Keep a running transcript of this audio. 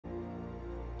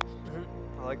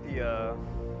I like the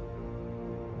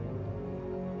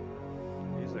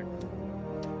music.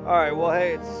 Alright, well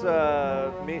hey, it's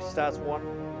me, Stats1.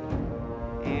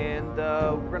 And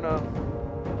we're gonna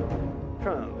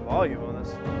turn the volume on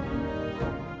this.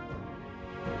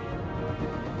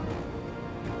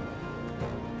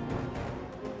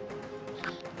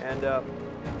 And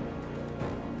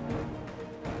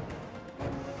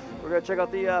we're gonna check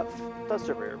out the test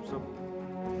server here. So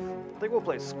I think we'll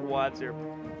play squads here.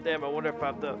 Damn, I wonder if I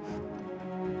have to.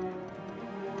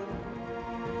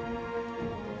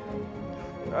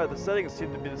 Alright, the settings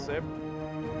seem to be the same.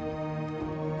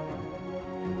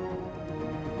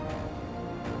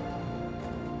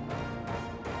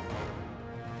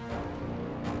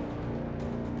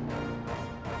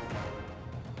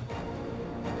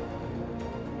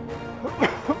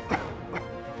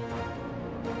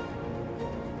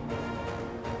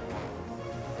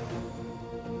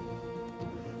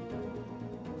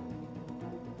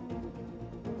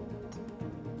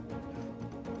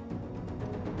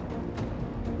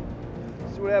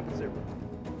 See what happens here.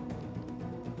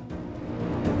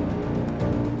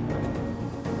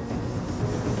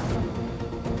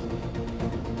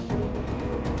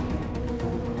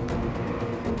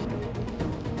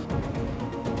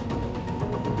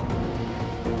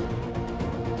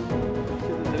 See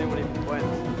if there's anyone even playing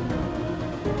this.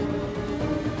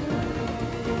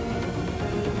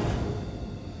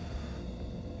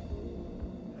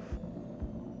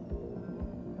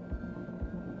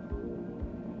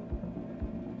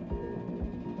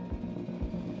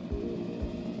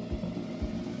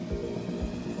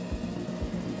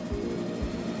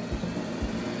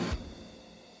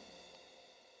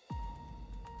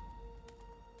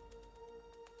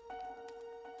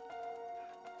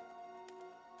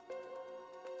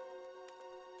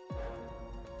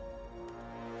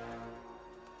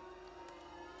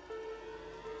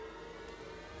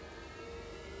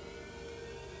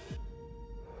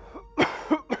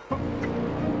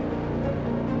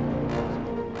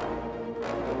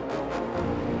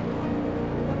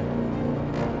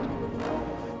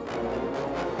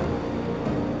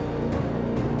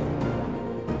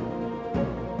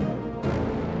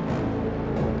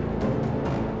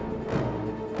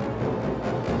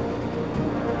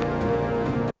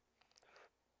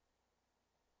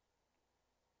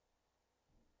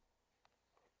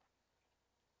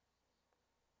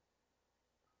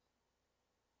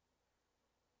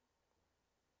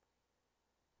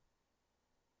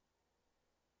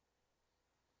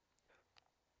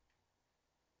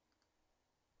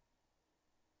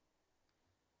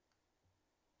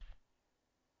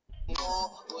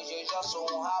 Hoje eu já sou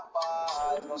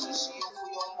rapaz. Não sei se eu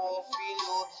fui bom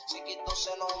filho. Sei que tô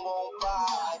sendo bom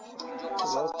pai. Vídeo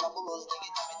passado cabuloso,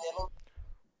 ninguém tá me dando.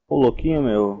 Ô louquinho,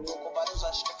 meu. Tô com vários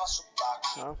anos que faço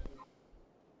taque.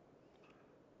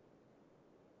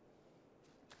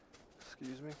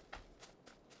 Excuse me.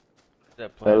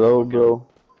 Hello, bro.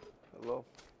 Hello.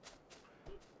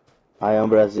 I am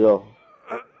Brazil.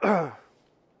 I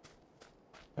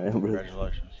am Brazil.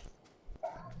 Congratulations.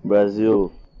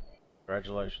 Brazil.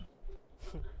 Congratulations.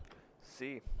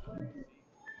 See.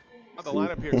 The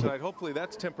lineup here tonight, hopefully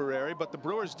that's temporary, but the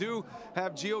Brewers do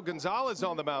have Gio Gonzalez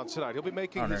on the mound tonight. He'll be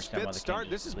making his fifth start.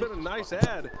 This has been a nice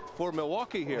ad for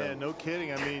Milwaukee here. Yeah, no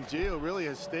kidding. I mean, Gio really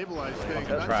has stabilized things,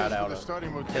 Let's not try just it for out the of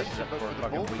starting test rotation, it but for for a the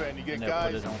fucking week, bullpen. You get and then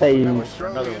guys put it on. Hey. that were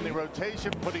struggling in the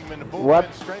rotation, putting them in the bullpen,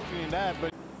 What? strengthening that.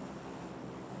 But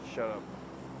Shut up.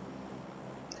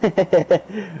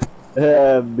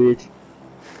 Bitch.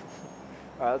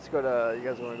 Alright, let's go to. You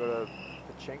guys want to go to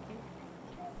Pachenki?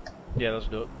 Yeah, let's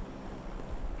do it.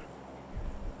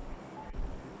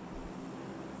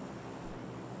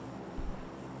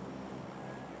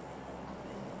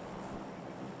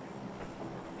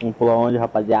 Vamos pular onde,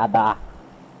 rapaziada?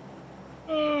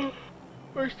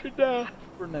 Where's the dad?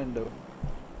 Fernando.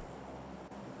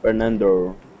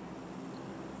 Fernando.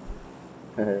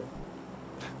 They're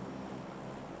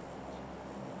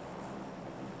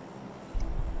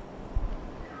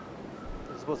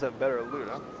supposed to have better loot,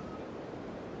 huh?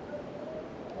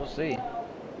 We'll see.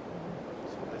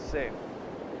 That's what they say.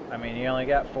 I mean, you only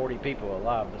got 40 people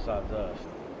alive besides us.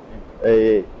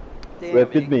 Hey, Damn,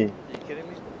 repeat are me. you kidding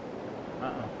me?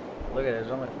 Look at it,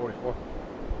 there's only 44.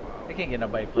 They can't get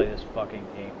nobody to play this fucking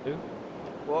game, dude.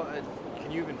 Well,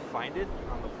 can you even find it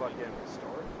on the fucking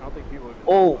store? I don't think people even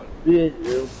Oh, know about it.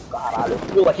 bitch. Caralho,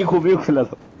 pula aqui comigo, filha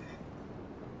da...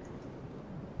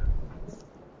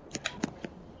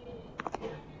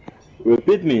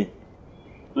 Repeat me,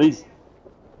 please.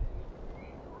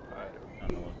 Alright. I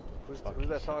don't know what Who's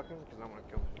that talking? Because I'm gonna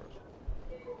kill him first.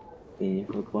 Sim,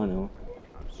 colocou não.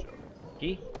 I'm just joking.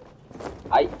 Key?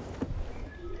 Ai.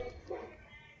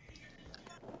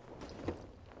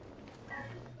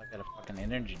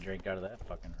 energy drink out of that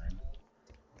fucking room.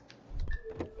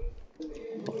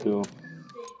 Fuel.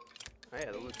 Oh,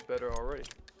 yeah, that looks better already.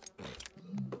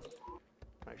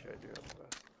 Actually, I do have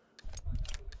that.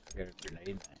 I got a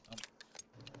grenade.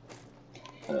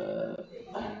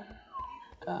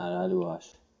 Caralho, eu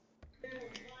acho.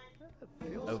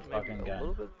 Feels No maybe fucking a gun.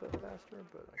 little bit faster,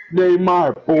 but I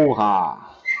Neymar, porra!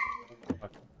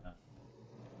 Fucking gun.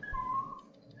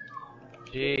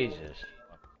 Jesus.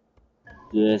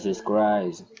 Jesus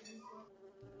Christ.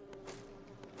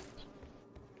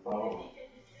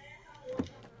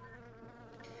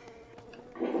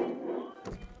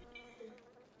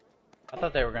 I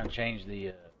thought they were gonna change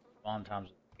the spawn times.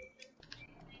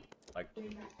 Like,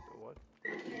 what?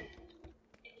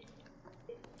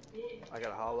 I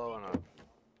got a hollow and a.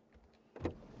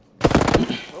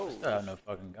 Oh, I still have no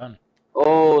fucking gun.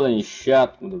 Holy shit.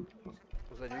 was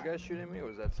that you guys shooting me, or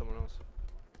was that someone else?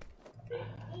 I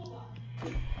don't know.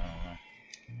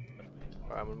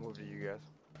 Alright, I'm gonna move to you guys.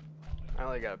 I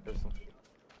only got a pistol.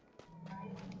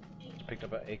 Just picked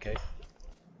up an AK. I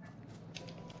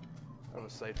have a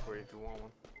sight for you if you want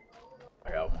one.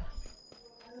 I got one.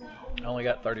 I only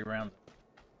got 30 rounds.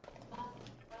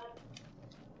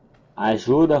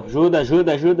 Ajuda, ajuda,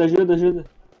 ajuda, ajuda, ajuda, ajuda.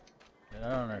 I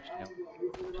don't understand.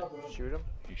 Shoot him?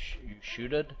 You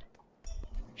shooted?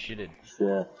 Shitted.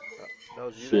 Shit. That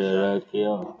was you Shit that shot? aqui,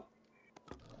 ó.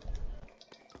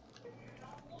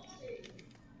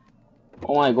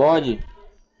 Oh my god.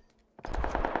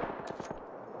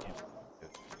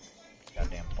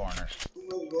 Goddamn foreigners.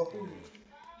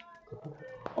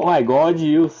 Oh my god,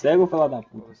 e o cego, fala da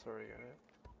puta. Oh, sorry, got it.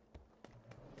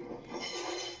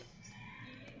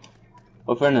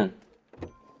 Ô Fernando.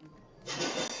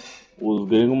 Os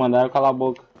gringos mandaram calar a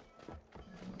boca.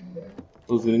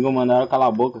 Os gringos mandaram calar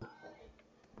a boca.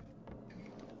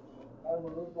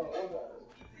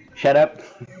 Shut up.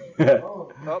 Oh,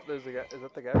 there's the guy. Is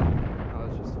that the guy? No,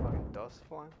 it's just fucking dust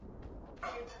flying.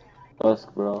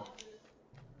 Tusk, bro.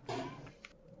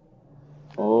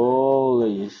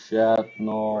 Holy shit,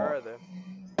 no. Where are they?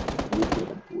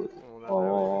 Oh,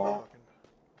 Oh.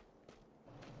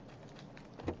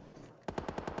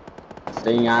 fucking...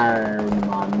 Sem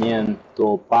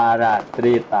armamento para a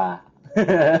treta.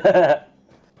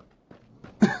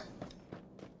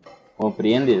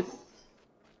 Compreendes?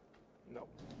 No.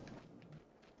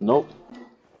 Nope.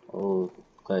 Oh,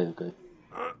 okay, okay.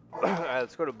 Alright,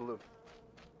 let's go to blue.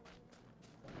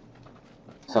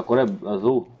 Essa cor é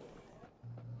azul?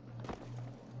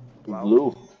 Blau.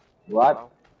 Blue? What?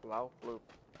 Blau, blue.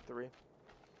 3.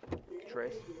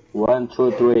 Trace. 1,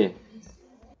 2, 3.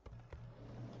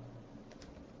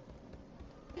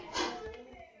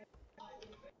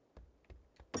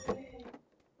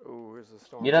 Ooh, here's the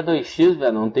storm. Mira 2x,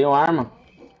 velho, não tenho arma.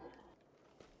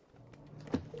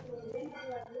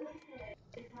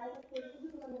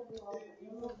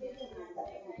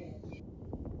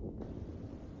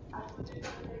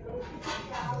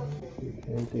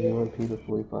 MP1 P to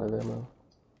 45 ammo.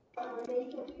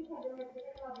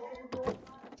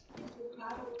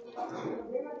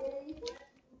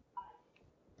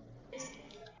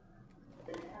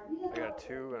 I got a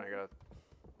 2 and I got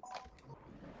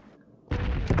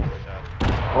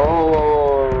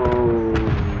Oh,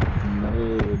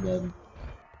 man.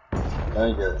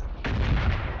 Danger.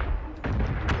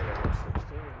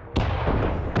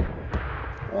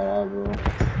 Caralho.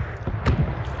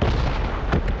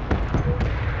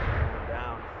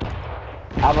 down.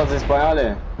 Hablas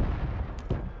espanhol?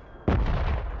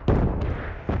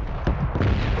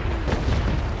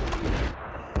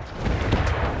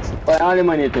 Espanhol,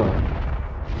 manito.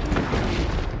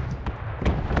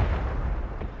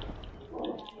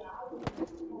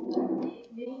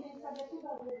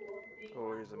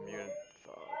 Oh, here's a mutant.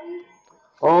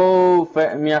 Oh,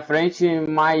 minha frente, oh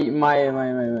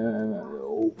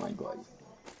my god.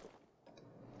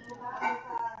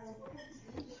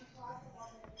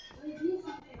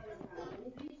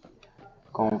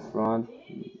 Confront.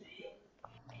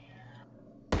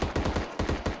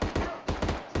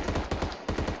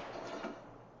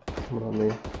 Someone on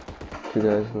me. 2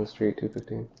 guys in the street,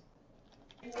 215.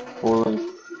 Pulling.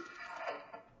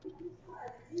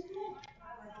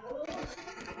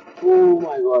 Oh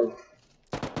my god.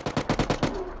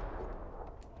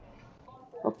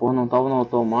 Essa porra não tava no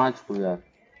automático, velho.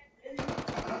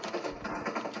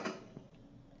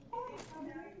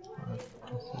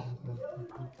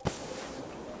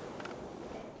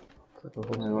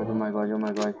 Oh my god, oh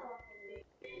my god.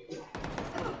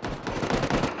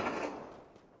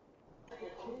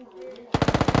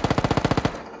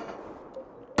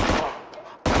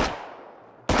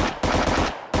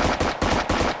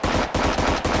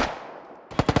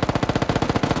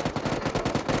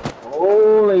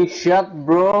 Holy shit,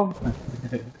 bro.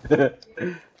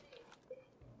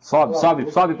 Sobe,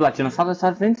 platina. Sai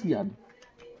da frente, viado.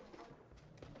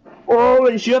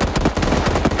 Holy shit.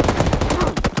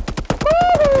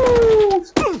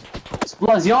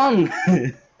 Explosão. Aí.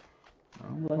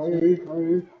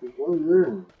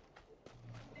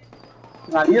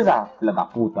 Finaliza, filha da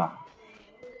puta.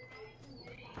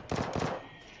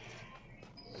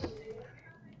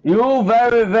 You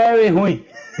very, very ruim.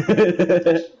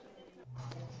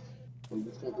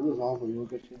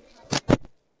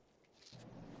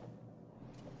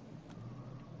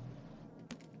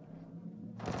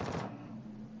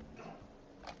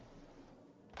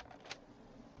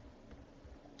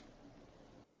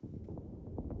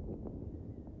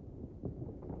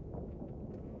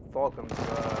 Falcons,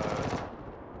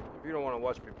 if you don't want to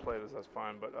watch me play this, that's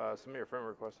fine, but send me your friend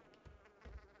request.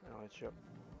 And I'll hit you up.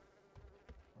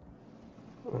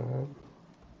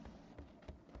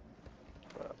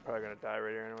 But I'm probably gonna die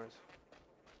right here anyways.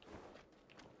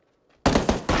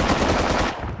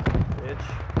 Bitch.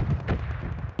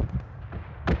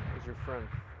 Where's your friend?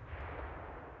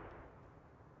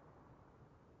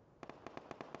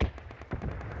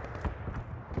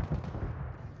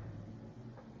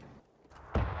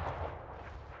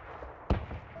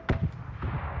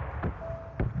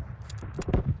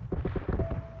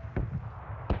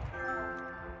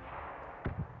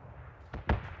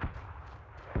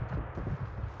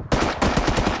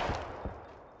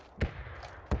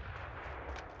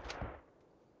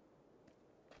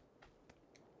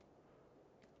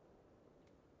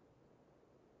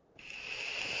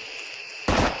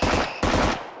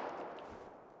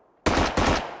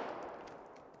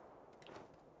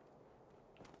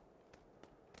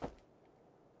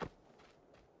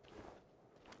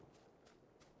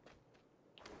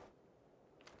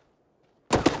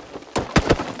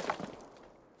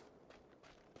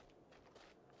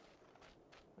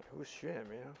 Who's shooting at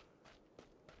me, huh?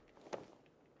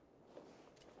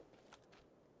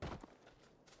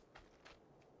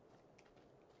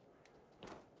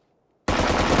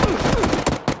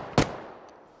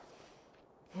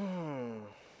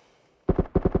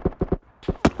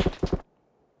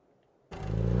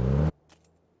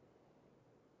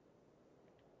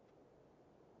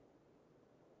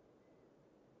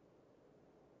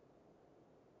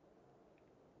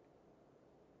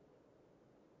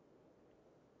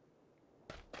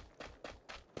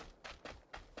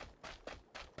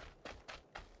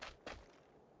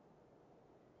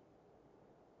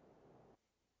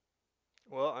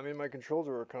 Well, I mean, my controls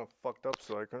were kind of fucked up,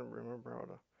 so I couldn't remember how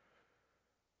to.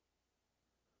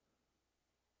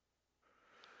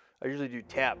 I usually do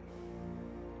tap.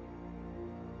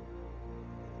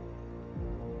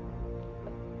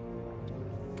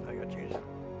 I gotta change it.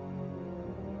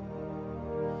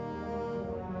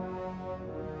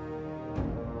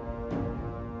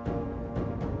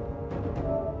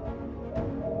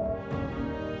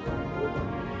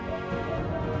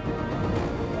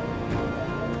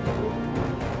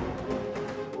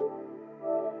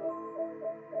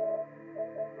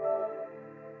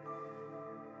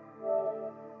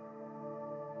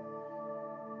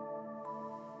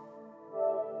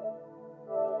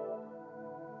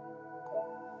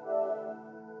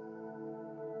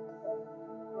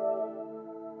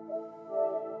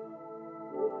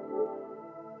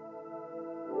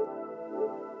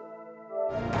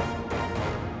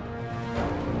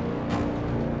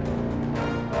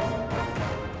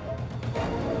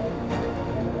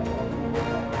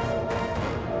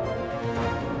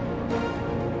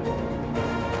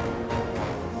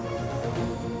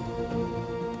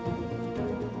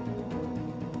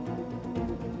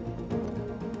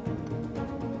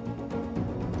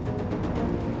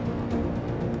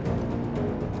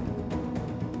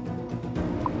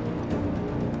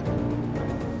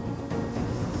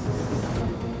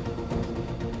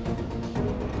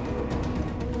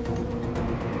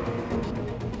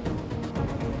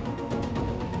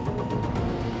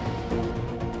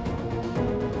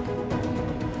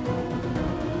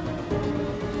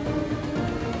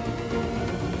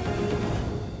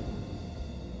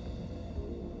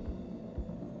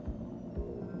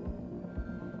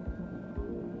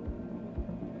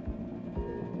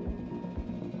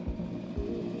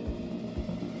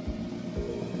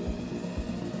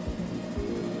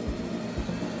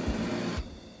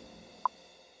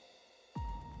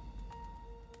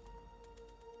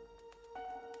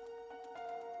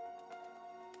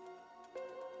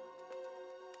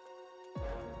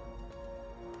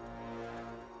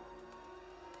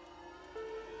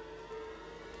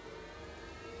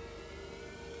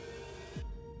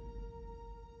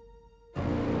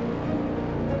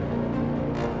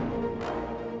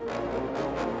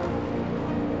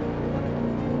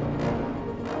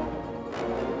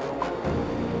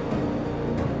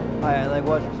 I like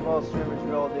watching small streamers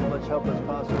who all need much help as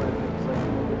possible. It's like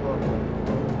people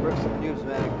work some news,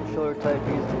 man. Controller type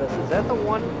B is the best. Is that the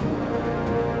one?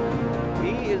 B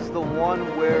is the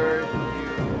one where you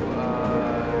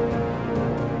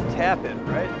tap it,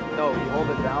 right? No, you hold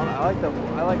it down. I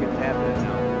like it tap it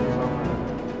now.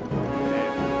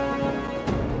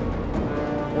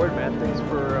 Word, man. Thanks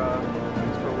for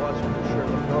watching for sure.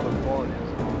 Look at all the quality and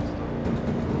all that stuff.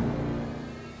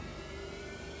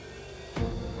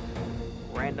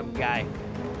 Random guy.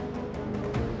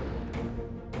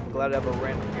 I'm glad to have a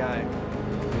random guy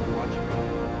watching.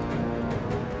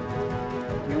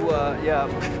 Yeah.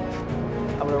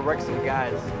 I'm gonna wreck some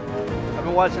guys. I've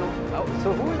been watching. Oh,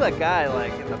 so who is that guy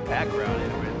like in the background?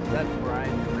 Anyways, is that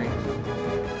Brian Green?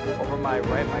 Over my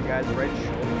right, my guy's right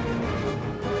shoulder.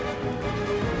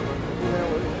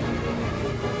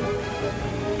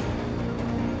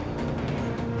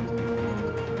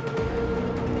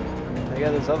 I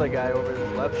got this other guy over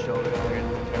his left shoulder.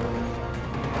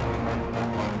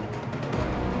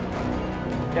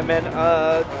 Yeah, man.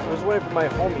 I was waiting for my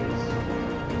homies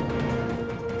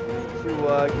to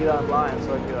get online so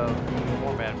I could a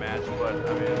four-man match, but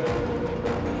I mean,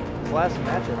 this last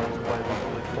match I was playing was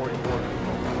only 44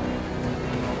 people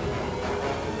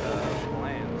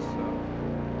playing, so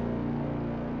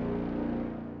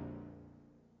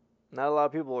not a lot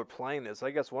of people were playing this.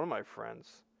 I guess one of my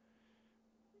friends,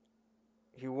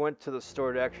 he went to the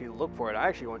store to actually look for it. I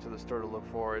actually went to the store to look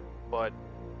for it, but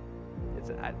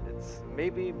it's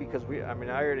maybe because I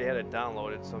already had it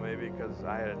downloaded, so maybe because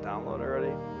I had it downloaded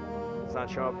already. It's not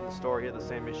showing up in the store. He had the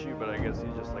same issue, but I guess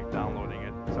he's just like downloading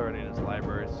it. It's already in his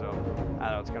library, so I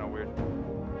don't know. It's kind of weird.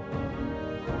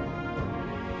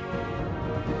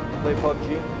 Play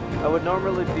PUBG. I would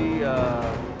normally be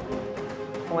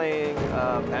playing.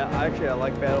 Actually, I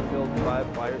like Battlefield 5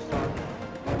 Firestorm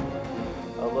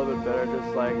a little bit better,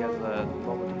 just like as a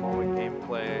moment-to-moment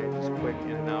gameplay, just quick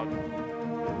in and out.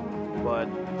 But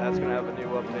that's gonna have a new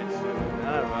update soon. I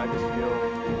don't know. I just feel.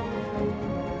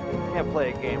 I can't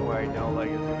play a game where I know like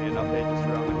it's gonna be an update just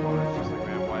around the corner. It's just like,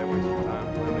 man, why waste your time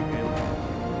playing the game?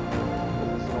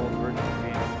 It's an old version of the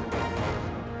game.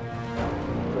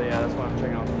 So yeah, that's why I'm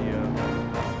checking out the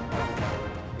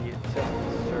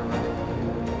testing server.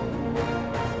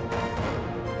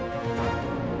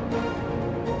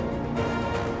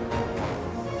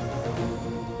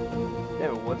 Yeah,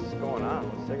 but what's going on?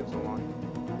 What's taking so long?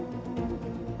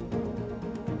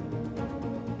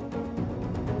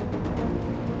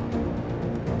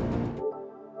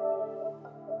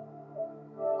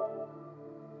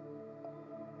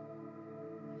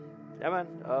 Yeah, man.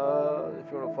 If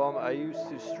you want to follow me, I used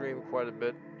to stream quite a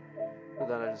bit, but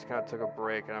then I just kind of took a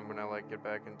break, and I'm gonna like get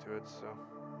back into it. So,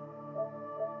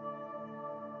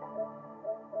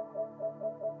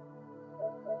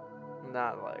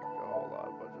 not like a whole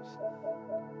lot, but just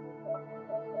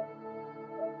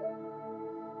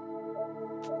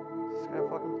kind of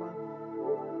fucking fun.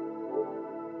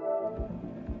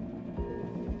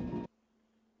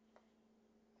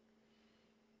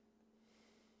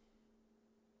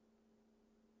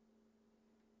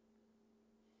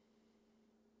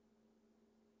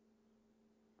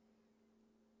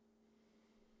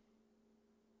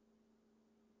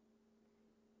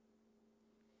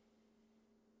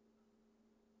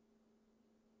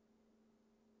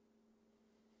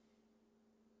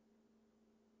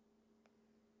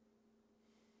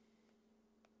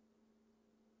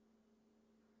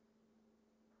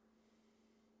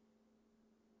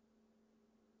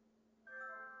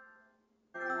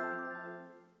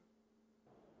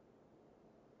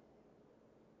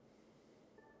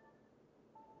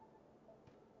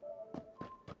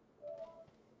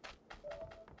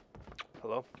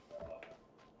 Hello?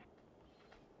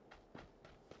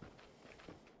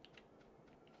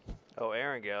 Oh,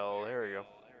 Aaron Gale, there we go.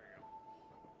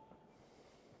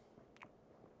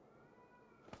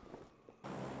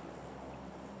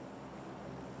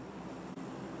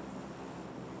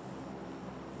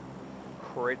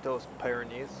 Kratos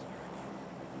Pyrenees.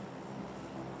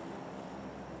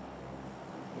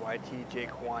 YTJ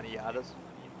Quaniatas.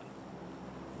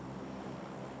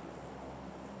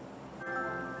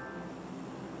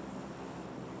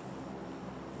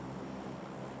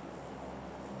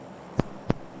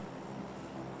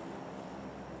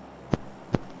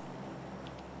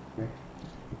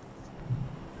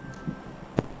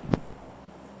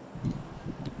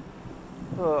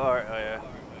 Oh, alright, oh yeah.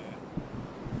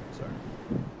 Sorry.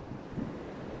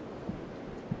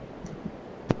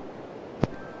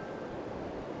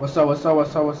 What's up, what's up,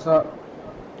 what's up, what's up?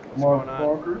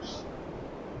 Motherfuckers.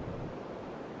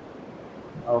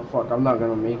 Oh fuck, I'm not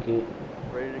gonna make it.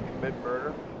 Ready to commit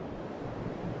murder?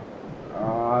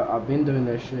 I've been doing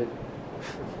that shit.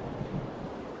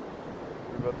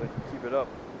 We're about to keep it up.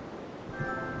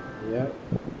 Yeah.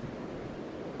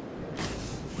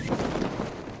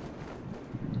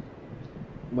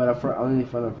 But I only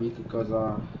found a vehicle because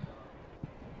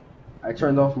I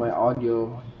turned off my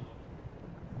audio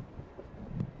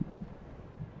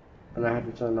and I had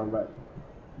to turn it on back.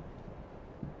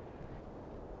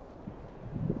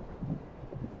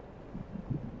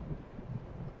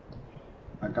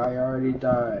 A guy already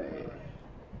died.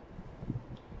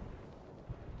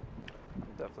 I'm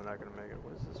definitely not gonna make it.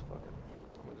 What is this fucking?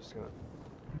 I'm just gonna.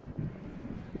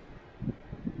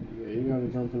 Yeah, you gotta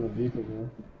jump in the vehicle, bro.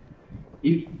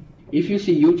 If you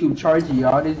see YouTube charge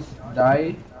Yardage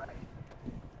die,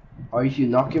 or if you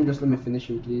knock him, just let me finish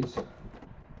him, please.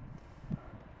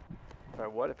 If I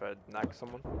what? If I knock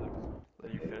someone?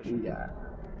 Let you finish it. Yeah.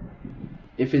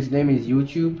 If his name is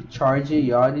YouTube charge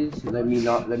Yardage, let me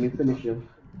finish him.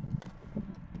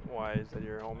 Why is that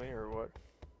your homie or what?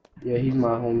 Yeah, he's my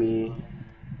homie.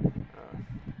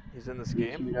 He's in this He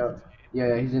game. queued up.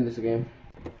 Yeah, he's in this game.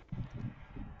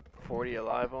 40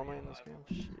 alive only in this game.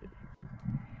 Shit.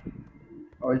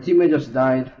 Our teammate just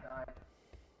died.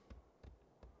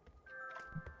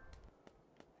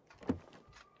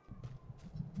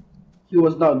 He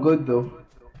was not good though.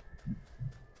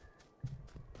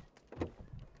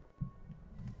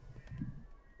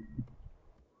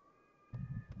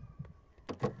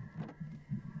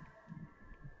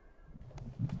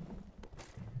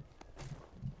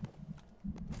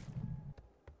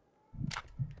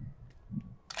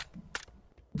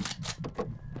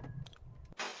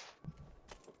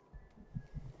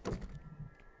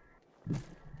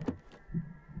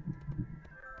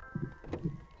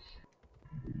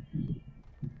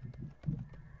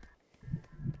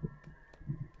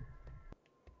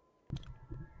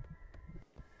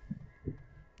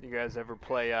 You guys ever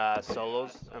play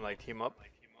solos and like team up?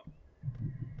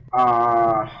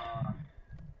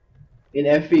 In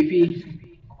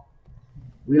FVP,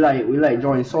 we like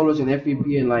join solos in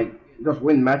FVP and like just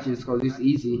win matches because it's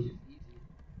easy.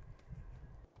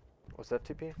 What's that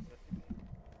TP?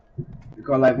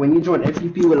 Because like when you join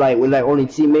FVP with like only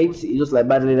teammates, you just like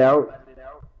battle it out,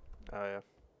 Oh yeah.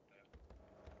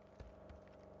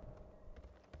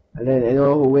 and then you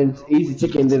know who wins, easy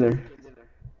chicken dinner.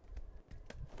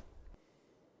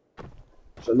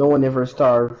 So no one ever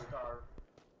starve.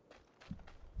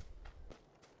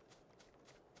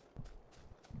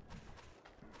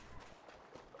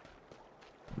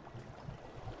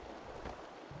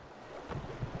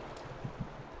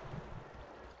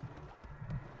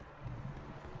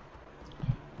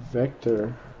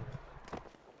 Vector.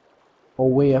 Oh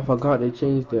wait, I forgot they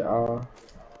changed the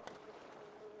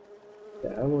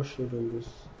ammo shit on this.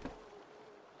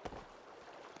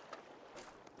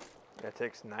 Yeah, it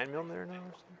takes 9mm there now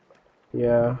or something?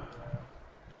 Yeah.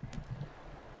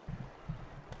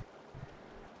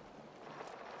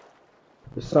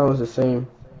 It sounds the same.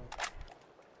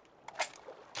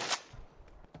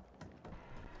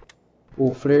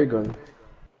 Oh, flare gun.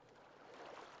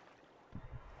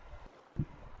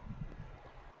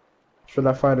 Should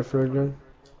I fire the flare gun?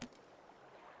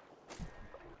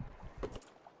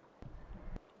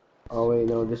 Oh wait,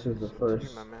 no, this is the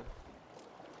first. My man.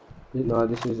 No,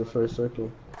 this is the first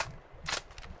circle.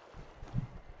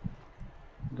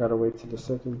 Gotta wait till the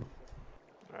second.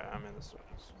 Alright, I'm in the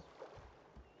circles.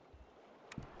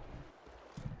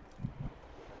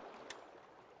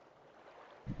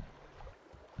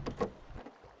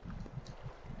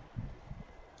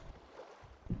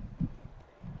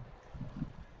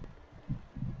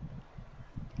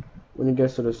 When it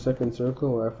gets to the second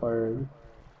circle, I fire him.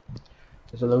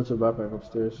 There's a load to backpack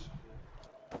upstairs.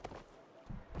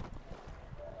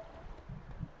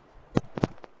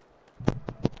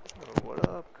 Oh, what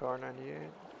up, Car 98?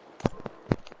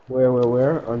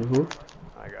 Where? On who?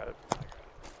 I got it.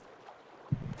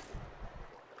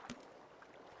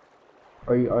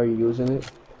 Are you using it?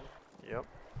 Yep.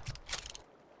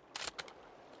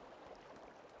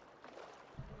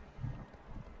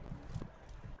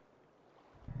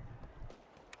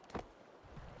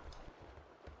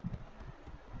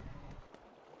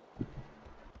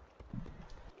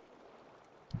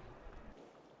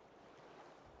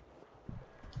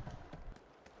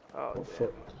 Oh, Oh damn.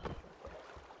 fuck.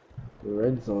 The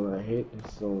red zone, I hate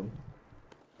this zone.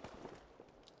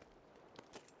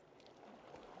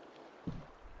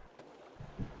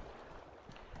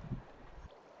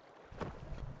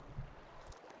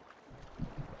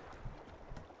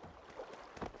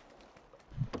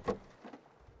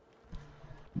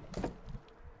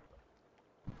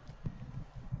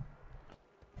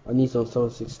 I need some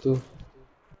 762.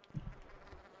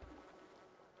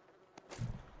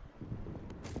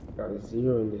 Got a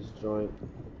 0 in this joint.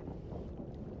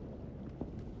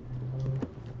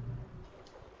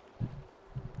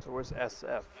 So where's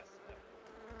SF?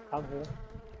 I'm here.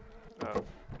 Oh.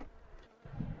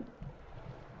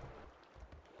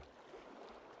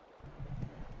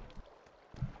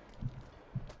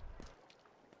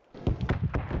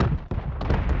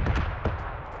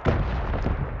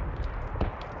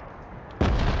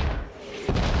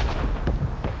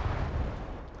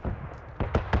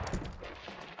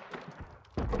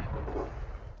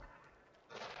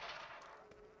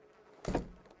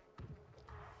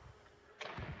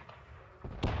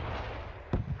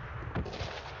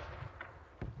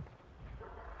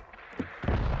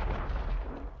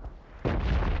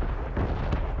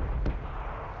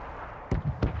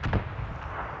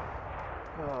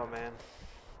 Oh man,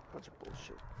 bunch of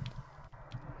bullshit.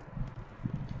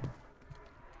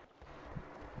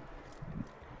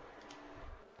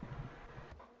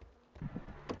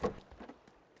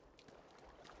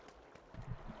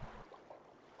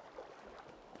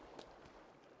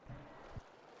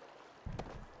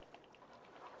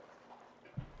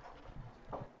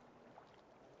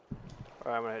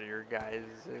 Alright, I'm gonna head your guys'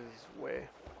 way.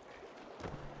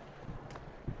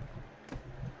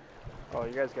 Oh,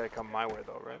 you guys gotta come my way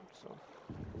though, right? So.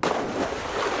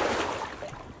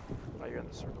 Oh, you're in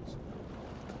the circles.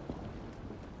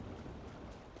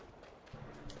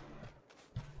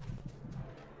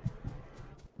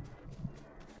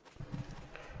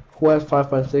 Who has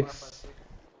 5.6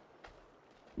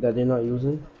 that they're not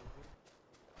using?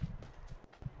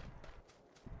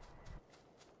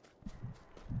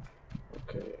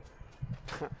 Okay.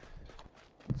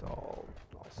 It's all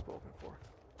spoken for.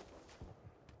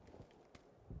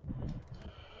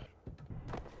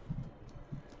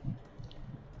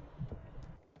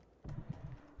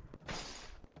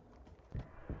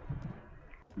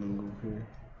 Okay.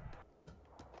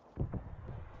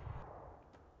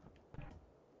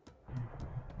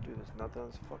 Dude, there's nothing on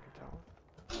this fucking tower.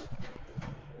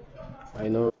 I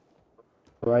know.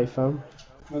 Right, fam?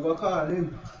 I go call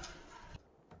him.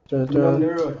 Turn Down the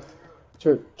road.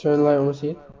 turn light on the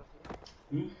seat.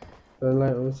 Hmm? Turn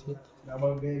light on the seat.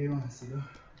 About baby, you want to see though?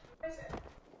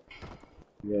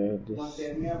 Yeah, Want this.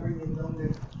 to me, I bring him down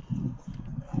there.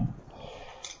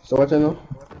 So what you know?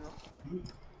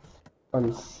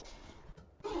 Pants.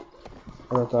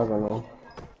 I'm not talking now.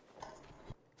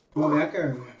 Want me, I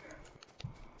carry him.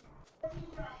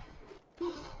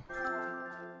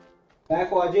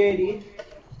 Like what JD,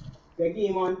 they give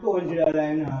him on $200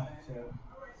 now. So. What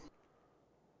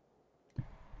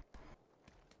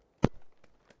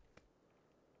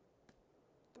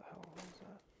the hell was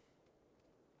that?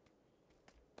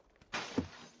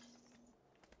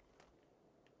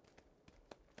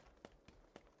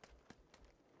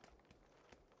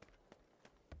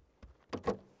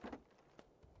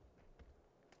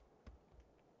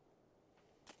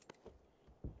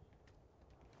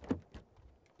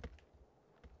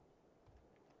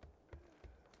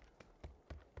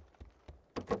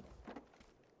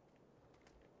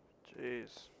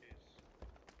 Jeez.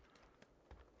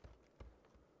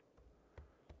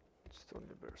 Still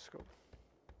need a better scope.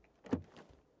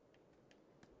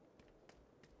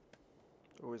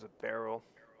 Always a barrel.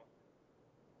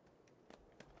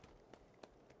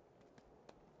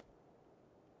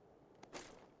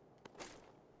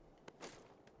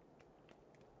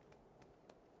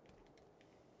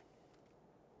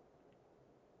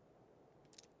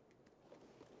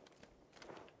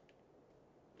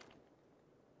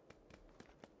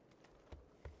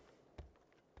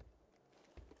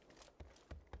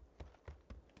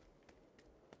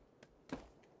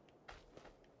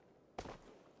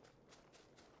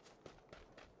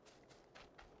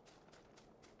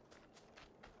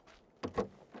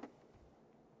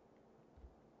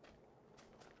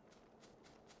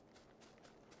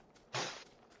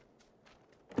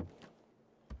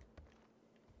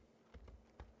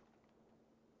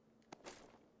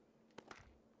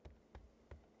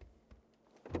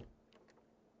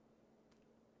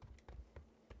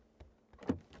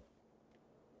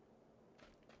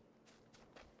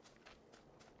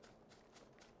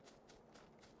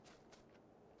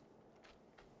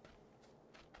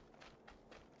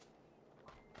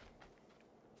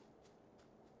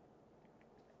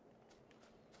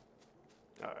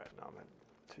 Alright, now I'm heading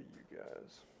to you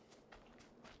guys.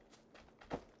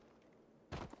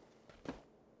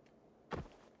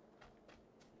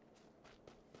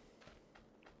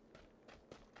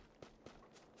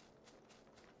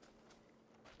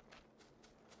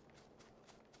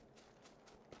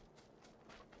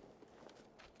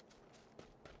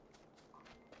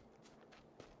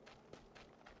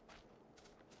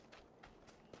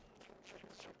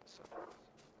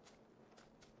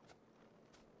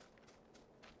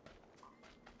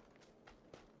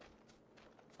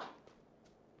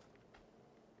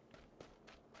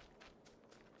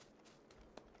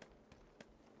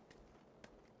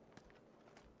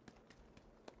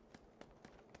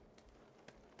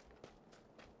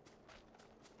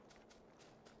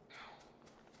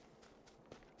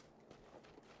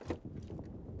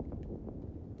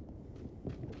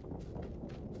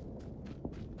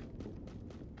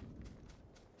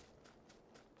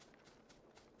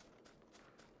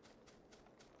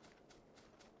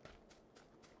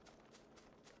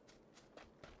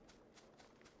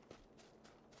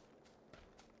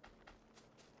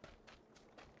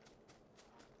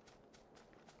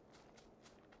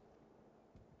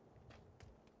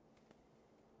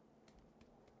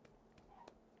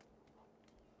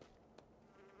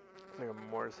 like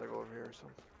a motorcycle over here or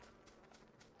something.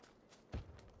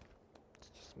 It's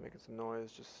just making some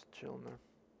noise, just chilling there.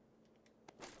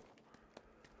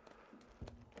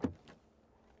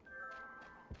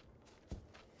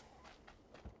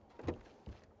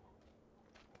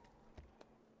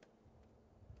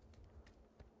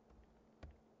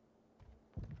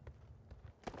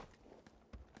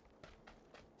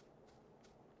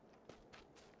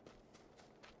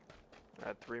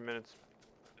 At 3 minutes.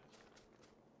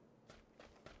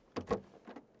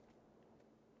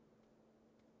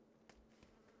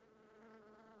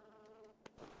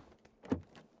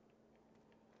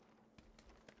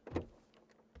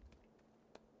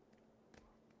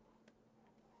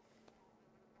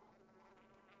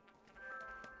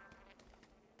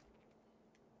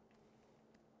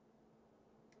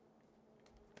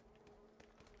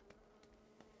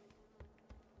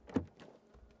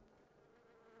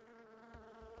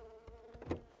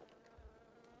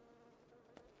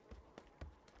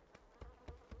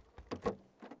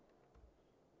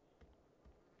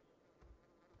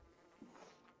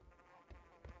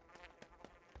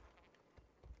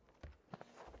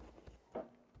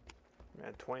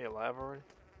 Man, 20 alive already?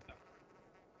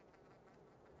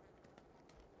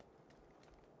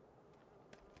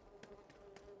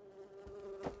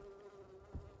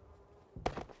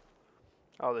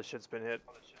 Oh, this shit's been hit.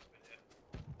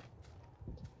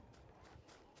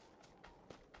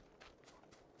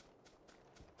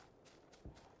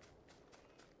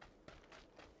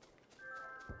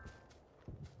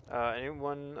 Any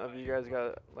one of you guys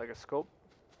got like a scope?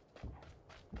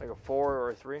 Like a 4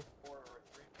 or a 3?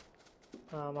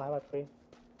 I have a 3.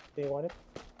 Do you want it?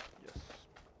 Yes.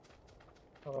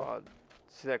 Okay.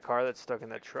 See that car that's stuck in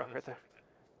that truck right there?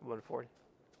 140.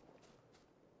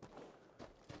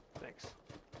 Thanks.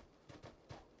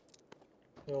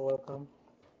 You're welcome.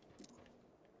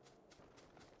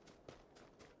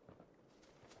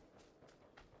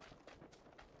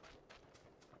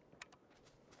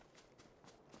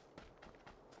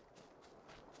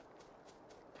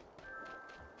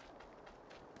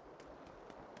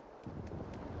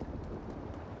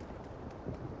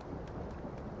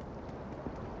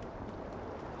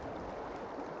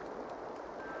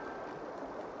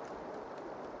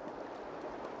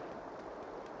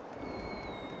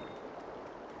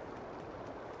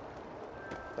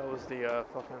 That was the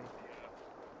fucking...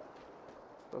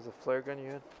 That was a flare gun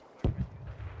you had?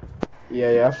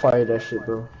 Yeah, I fired that shit,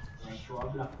 bro.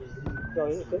 So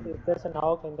if there's an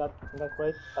AUG in that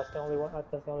crate, that's the only one. That's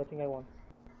the only thing I want.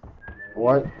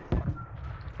 What?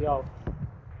 The AUG.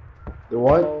 The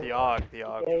what? So, The AUG, the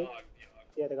AUG.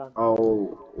 Yeah, the gun.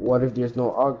 Oh, what if there's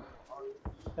no AUG?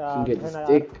 You can get the Then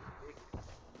stick.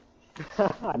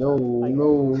 No, like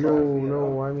no, no,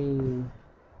 no, I mean...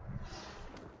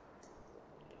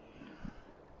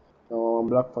 No,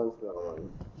 Black Panther.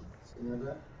 See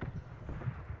that?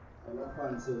 Black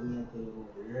pants will make you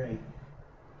right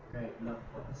black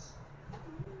pants.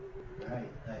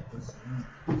 Right, type of thing.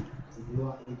 If you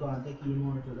want to take in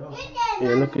more to though.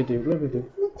 Yeah, look at it, look at it.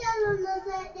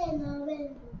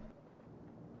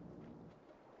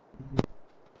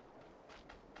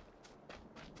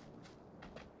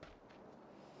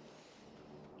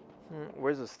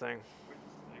 Where's this thing?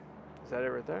 Is that it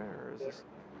right there? Or is this...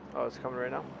 Oh, it's coming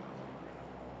right now?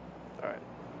 Alright.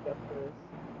 Yep, it is.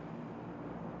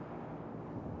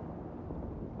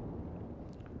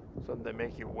 So they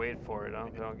make you wait for it, huh?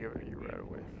 They don't give it to you right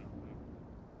away.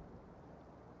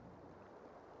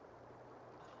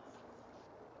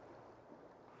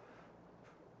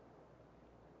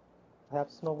 I have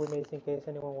snow grenades in case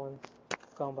anyone wants to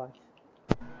come by.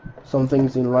 Some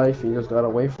things in life, you just gotta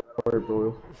wait for it,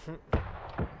 bro.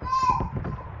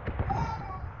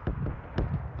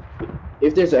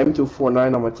 If there's an M249,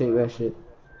 I'm gonna take that shit.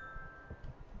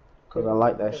 Cause I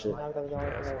like that shit. Yeah,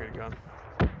 that's a good gun.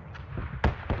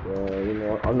 Yeah, you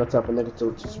know, I'm the type of nigga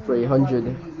to spray 100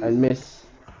 and miss.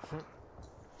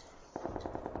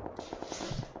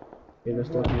 You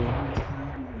understand me?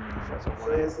 That's a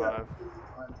 185.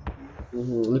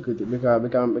 Look at it,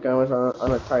 because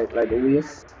on a tight, like the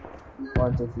waist.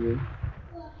 One to few.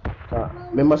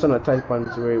 Remember on a tight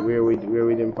pants where we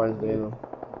didn't pants there, you know.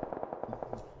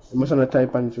 Remember on a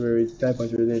tight pants where we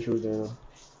didn't shoes there, you know.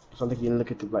 Something you can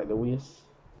look at it like the waist.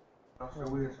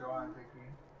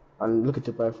 And look at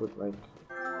the pie foot, like.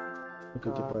 Look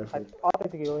at the pie foot. I'll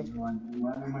take the giveaway.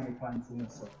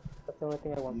 That's the only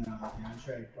thing I want.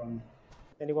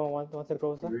 Anyone wants a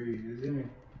grocer?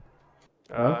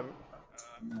 Huh?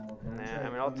 Nah, I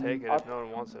mean, I'll take it if no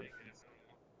one wants it.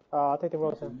 I'll take the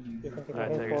grocer. You can take I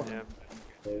the take it, handful. yeah.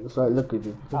 Yeah, that's why look at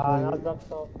it. I'll drop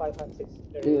some 5 and 6.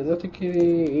 There Yeah, it is. not take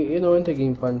you know when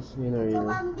taking pants, you know,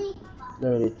 not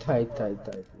really tight.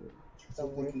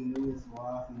 Don't worry.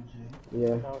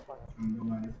 Yeah, Now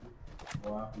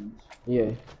fine.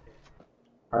 yeah.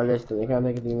 Or less than, you can't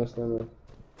take anything less than that.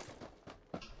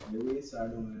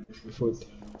 Foot.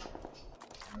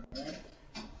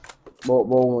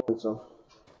 Bow one, so.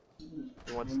 Do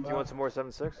you want some more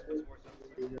 7.6?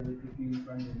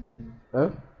 Huh?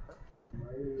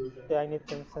 Yeah, I need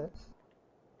 10 cents.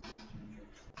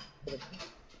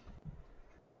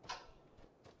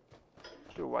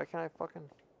 Dude, why can't I fucking...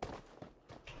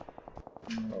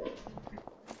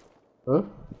 Huh?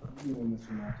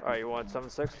 Alright, you want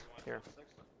 7.6? Here.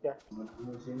 Yeah.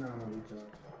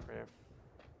 Here.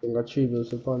 You got 3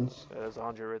 bills of pants. Yeah, there's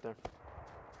 100 right there.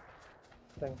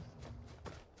 Thanks.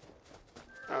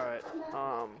 Alright,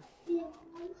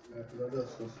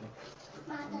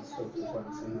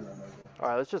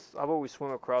 Alright, let's just... How about we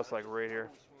swim across, like, right here?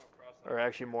 Or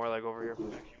actually more like over here.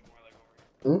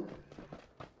 Hmm?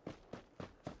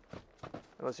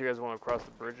 Unless you guys want to cross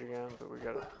the bridge again, but we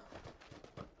gotta...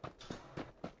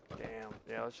 Damn.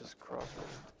 Yeah, let's just cross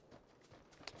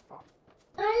it. Oh.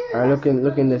 Alright,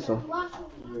 look in this one.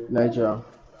 Nigeria.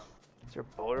 Is there a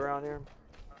boat around here?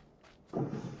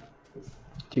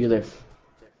 To your left.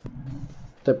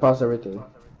 Step past everything.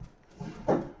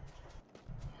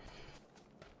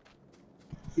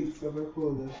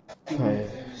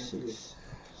 5, 6,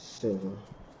 7.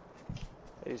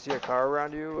 Hey, you see a car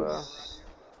around you?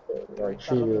 Like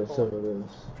 3 bills, 7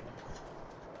 bills.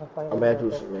 I'm bad to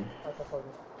me.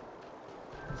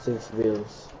 6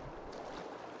 bills.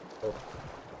 Oh.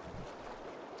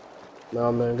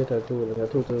 No man, get a 2. Get a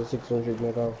 2 to 600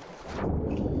 meter.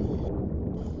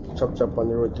 Chop on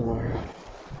the road tomorrow.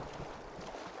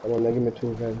 Come on, now give me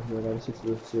 2 guys. I got 6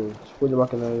 bills too. Put the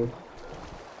back in the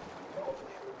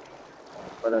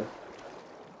But then.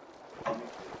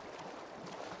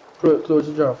 Close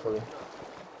the jar for me.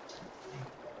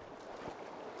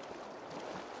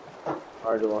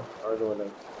 Hard one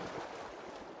then.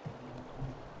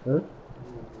 Huh?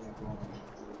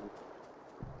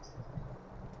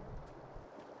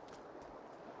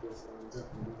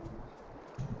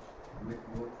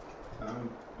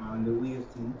 On the wheels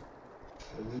too.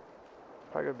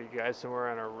 Probably gonna be guys somewhere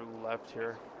on our left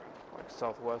here, like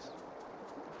southwest.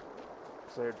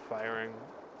 Cause they heard firing,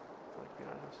 like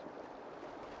behind us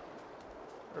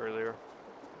earlier.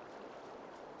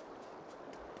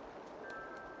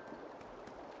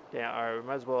 Yeah, alright, we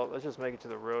might as well, let's just make it to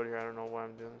the road here. I don't know why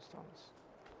I'm doing this, Thomas.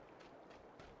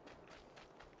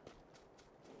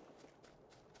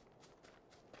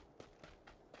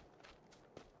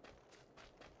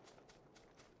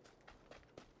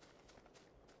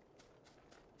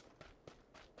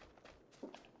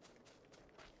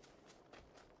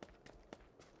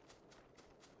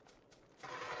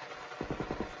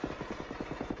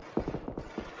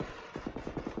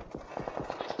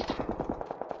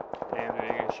 Damn, did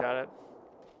you get shot at?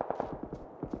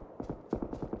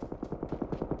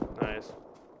 Nice.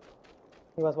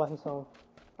 He was watching some.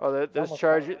 Oh, there's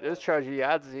Charge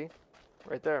Yadzi,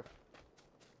 right there.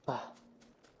 Did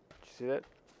you see that?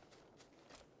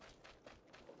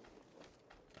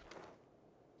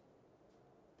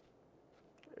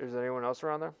 Is there anyone else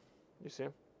around there? You see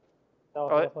him? No,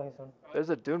 Oh, that's what he's on. there's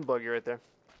a dune buggy right there.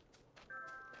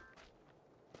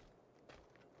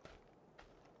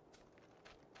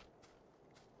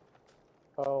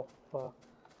 Oh, fuck.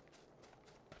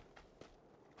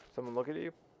 Someone looking at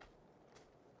you?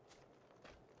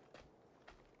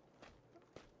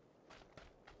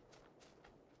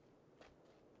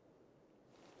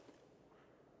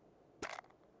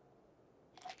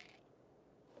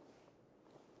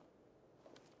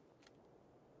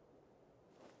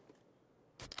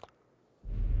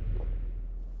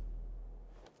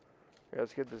 Yeah,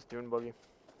 let's get this dune buggy.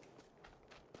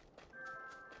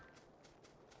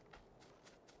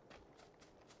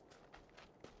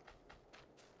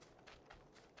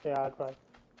 Yeah, I'll try.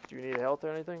 Do you need health or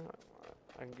anything?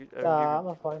 I can give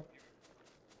I'm fine.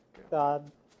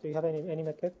 Do you have any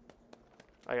medkit?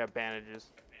 I got bandages.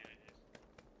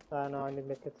 No, I need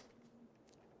medkits.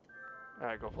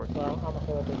 Alright, go for it. Well, I'm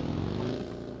okay with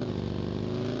it.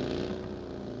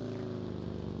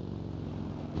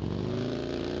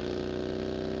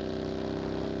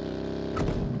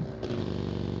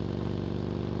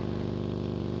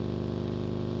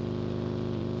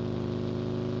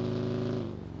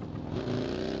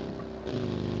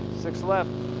 Six left.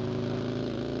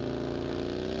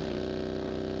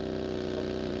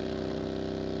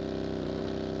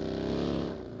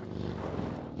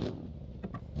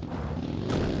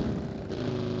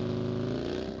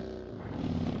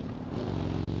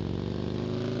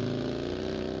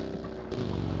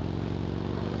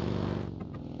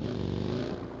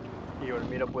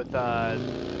 meet up with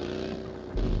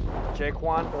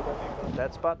Jaquan?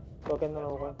 That spot? Okay,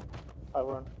 no, I'll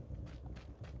run.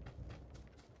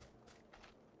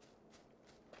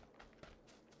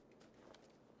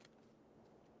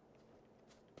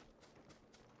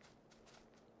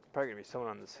 Probably gonna be someone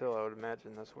on this hill, I would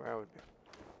imagine. That's where I would be.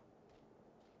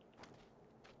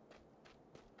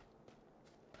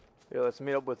 Yeah, let's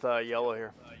meet up with Yellow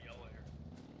here.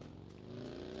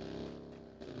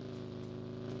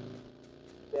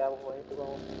 Yeah, I'm waiting to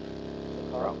go.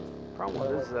 Problem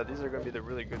with this is that these are gonna be the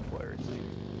really good players.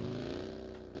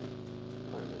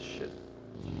 Playing this shit.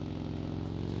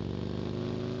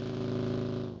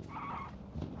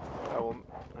 I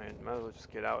might as well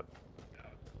just get out.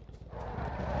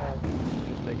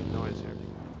 Just making noise here.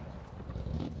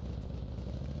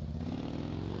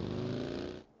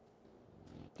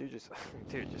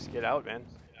 Dude, just get out, man.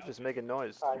 You're just making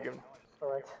noise.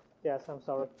 Alright. Yes, I'm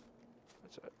sorry.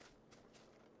 That's it.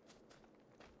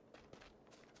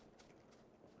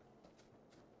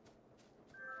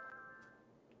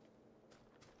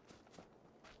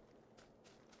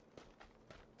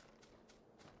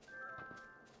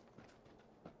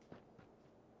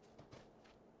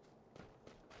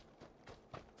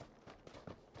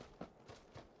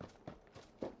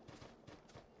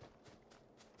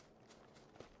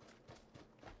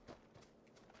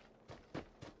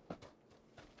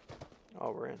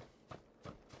 Oh, we're in.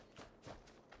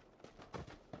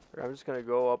 I'm just gonna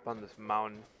go up on this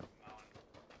mountain.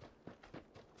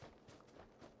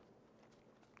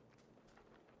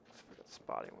 See if I can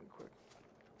spot anyone quick.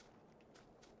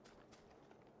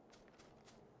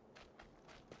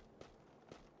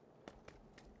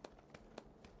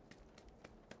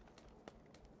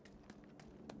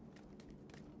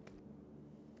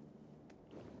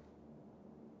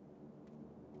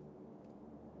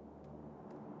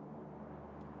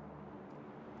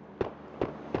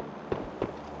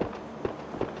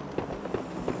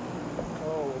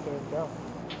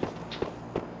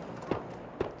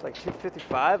 It's like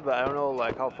 255, but I don't know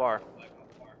like how far.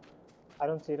 I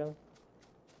don't see them.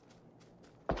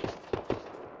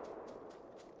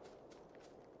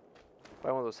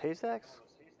 By one of those haystacks?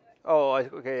 Oh,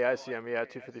 okay, I see him. Yeah,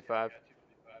 255.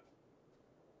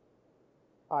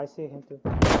 I see him too.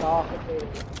 Oh, okay.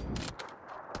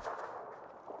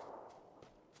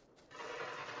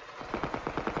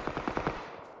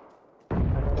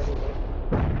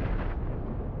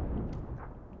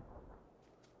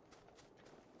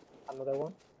 Another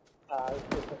one.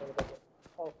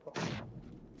 Oh, fuck.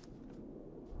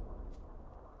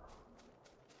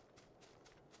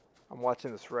 I'm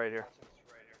watching this right here.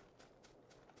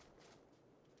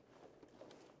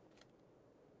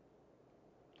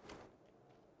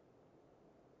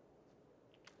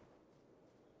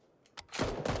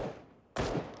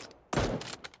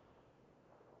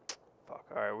 Fuck.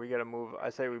 All right, we gotta move. I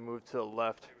say we move to the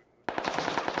left.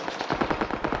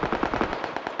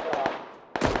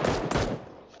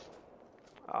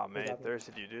 Oh man, he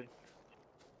thirsted you, dude.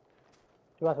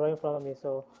 He was right in front of me,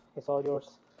 so it's all yours.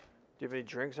 Do you have any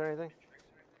drinks or anything?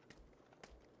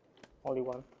 Only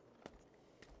one.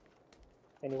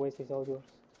 Anyways, it's all yours.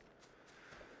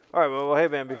 Alright, well, hey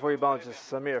man, before you bounce, just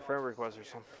send me a friend request or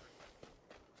something.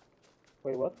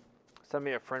 Wait, what? Send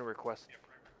me a friend request.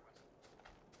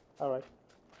 Alright.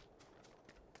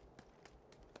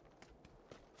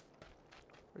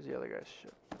 Where's the other guy's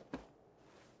shit?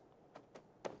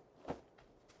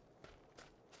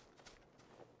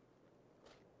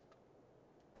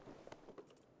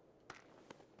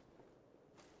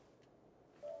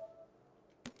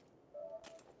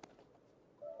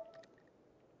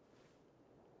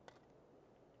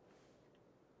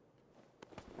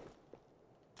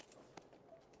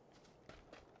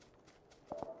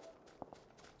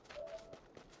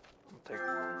 Take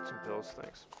some pills,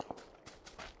 thanks.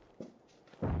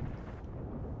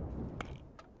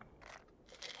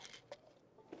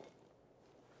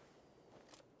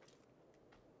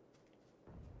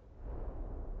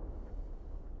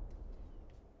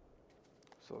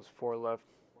 So there's 4 left.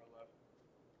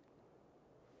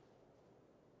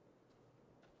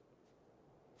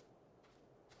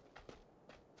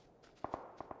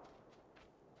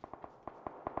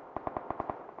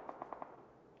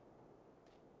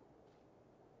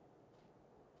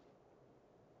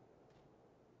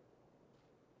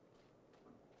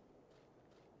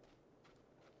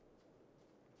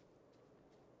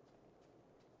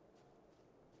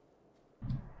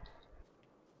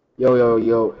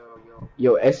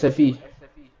 Yo, SFE.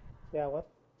 Yeah, what?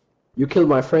 You killed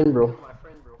my friend, bro.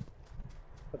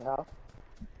 But how?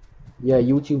 Yeah,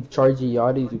 YouTube charged you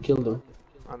Yachty, you killed him.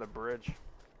 On the bridge.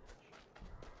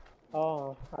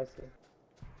 Oh, I see.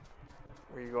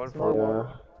 Were you going for Small him?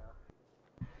 wall.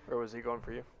 Or was he going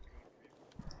for you?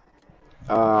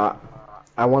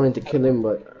 I wanted to kill him,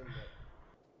 but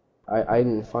I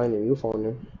didn't find him. You found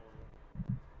him.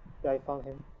 Yeah, I found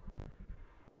him.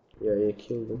 Yeah, you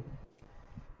killed him.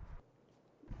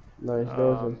 Nice,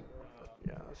 dozen.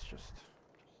 Yeah, let's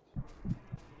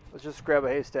just grab a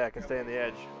haystack and stay on the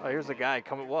edge. Oh, here's a guy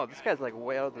coming. Whoa, this guy's like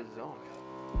way out of the zone.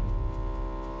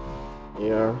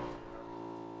 Yeah.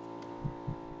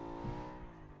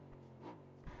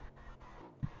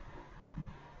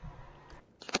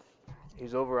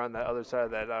 He's over on the other side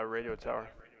of that radio tower.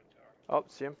 Oh,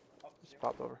 see him? Just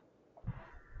popped over.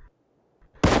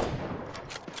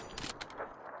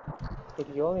 If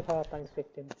you only have times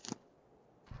 15.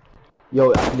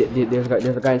 Yo, there's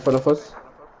a guy in front of us.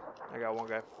 I got one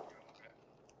guy.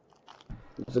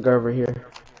 There's a guy over here.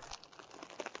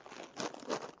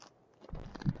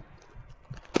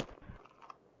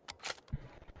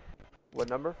 What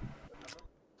number?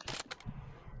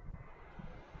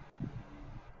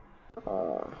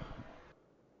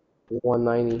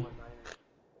 190.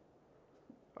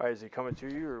 Alright, is he coming to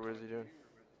you or what is he doing?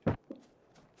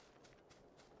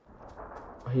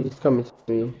 He's coming to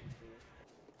me.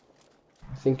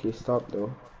 I think he stopped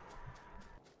though.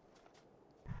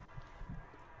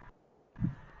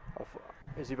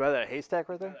 Is he by that haystack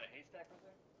right there?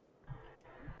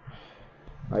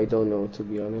 I don't know, to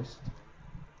be honest.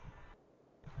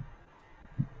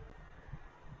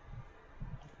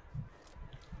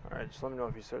 Alright, just let me know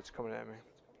if he starts coming at me.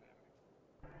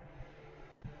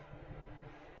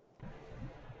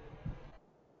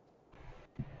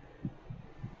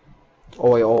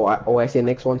 Oh wait, I see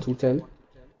next one 210.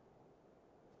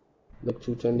 Look,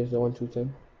 210. There's the one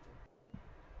 210.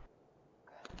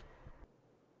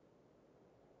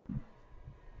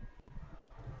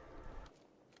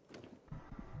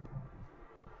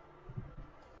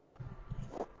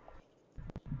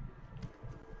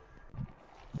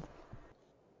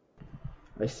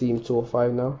 I see him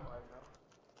 205 now.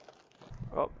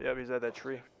 Oh, yeah, he's at that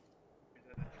tree.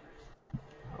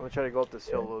 I'm gonna try to go up this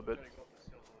hill a little bit.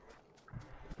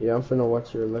 Yeah, I'm finna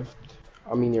watch your left.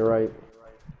 I mean your right.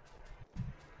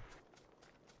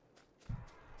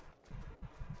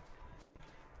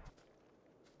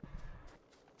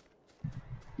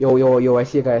 Yo, I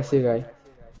see a guy.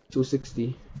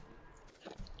 260.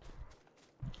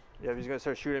 Yeah, if he's gonna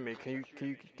start shooting me, can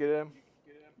you get at him?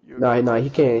 Nah, he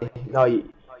can't. No,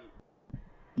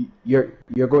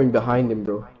 you're going behind him,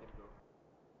 bro.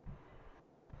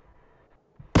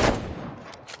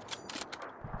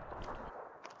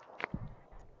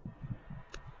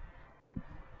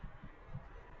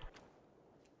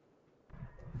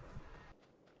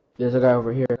 There's a guy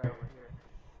over here.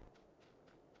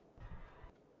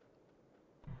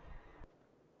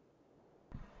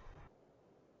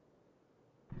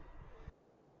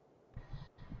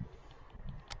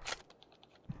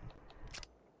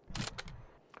 I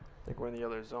think we're in the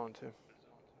other zone too.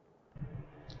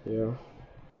 Yeah.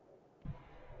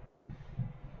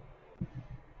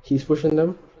 He's pushing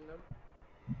them.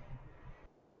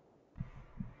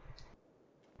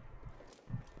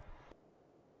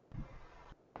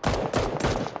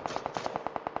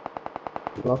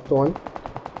 Knocked one.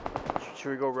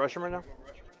 Should we go rush him right now?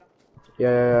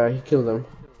 Yeah, he killed them.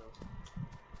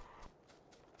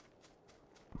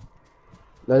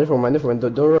 No, never mind.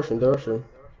 Don't rush him.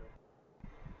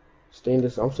 Stay in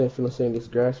this. I'm finna stay in this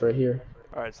grass right here.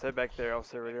 Alright, stay back there. I'll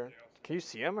stay right here. Can you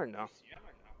see him or no?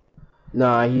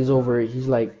 Nah, he's over. He's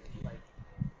like,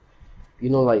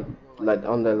 you know, like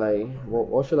on the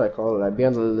what should I call it? Like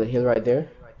behind the hill right there.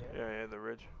 Yeah, the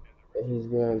ridge. And he's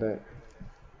behind that.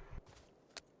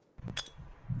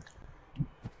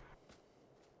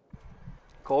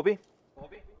 Colby?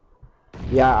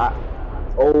 Yeah.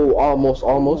 Oh, almost.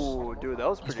 Ooh, dude, that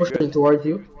was pretty He's pushing good. towards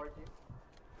you.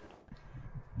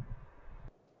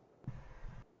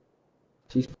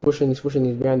 He's pushing. He's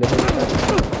behind the hill.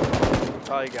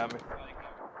 Oh, he got me.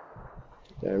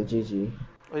 Damn, GG.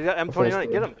 Oh, he's got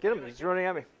M29. Get him. He's running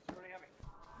at me.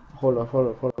 Hold on.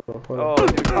 Oh,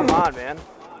 dude, come on, man.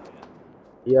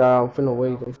 Yeah, I'm finna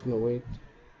wait.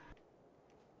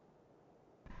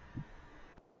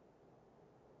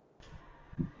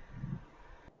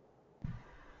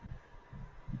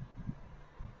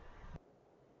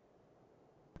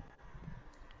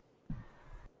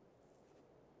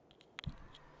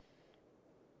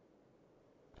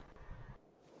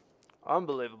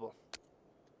 Unbelievable.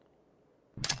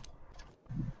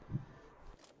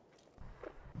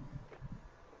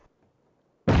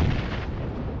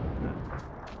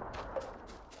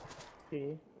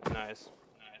 Nice.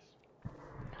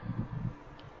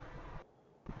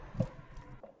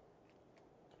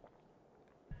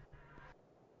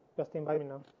 Just invite me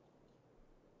now.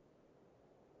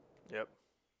 Yep.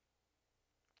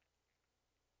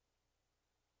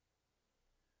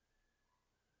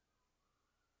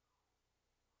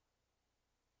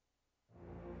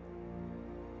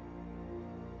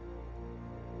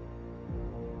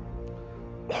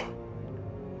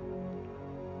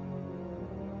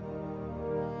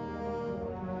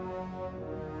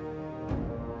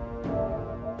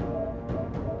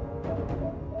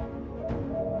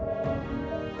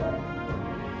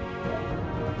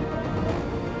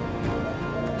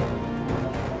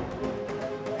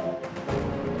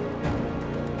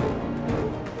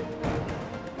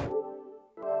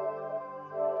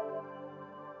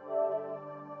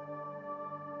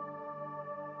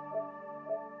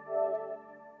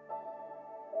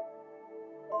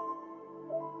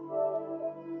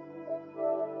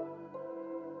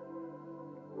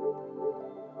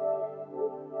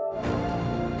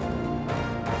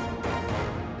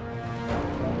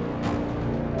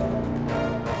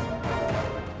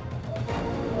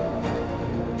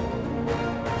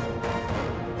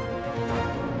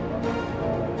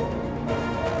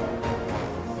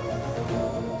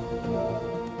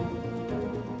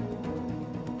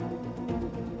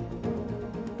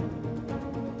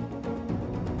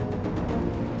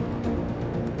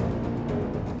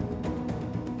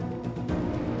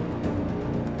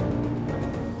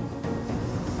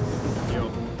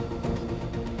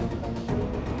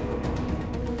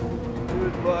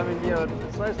 Well, I mean,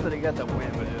 it's nice that he got the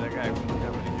win, but that guy was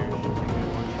never the douche.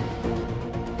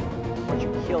 Once you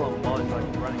kill him while he's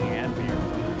like running at me or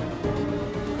something.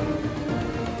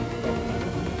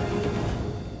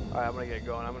 Alright, I'm gonna get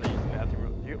going. I'm gonna use the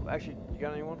bathroom. You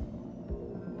got anyone?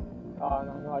 No,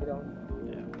 I don't.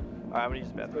 Yeah. Alright, I'm gonna use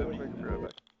the bathroom. Be right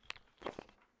back.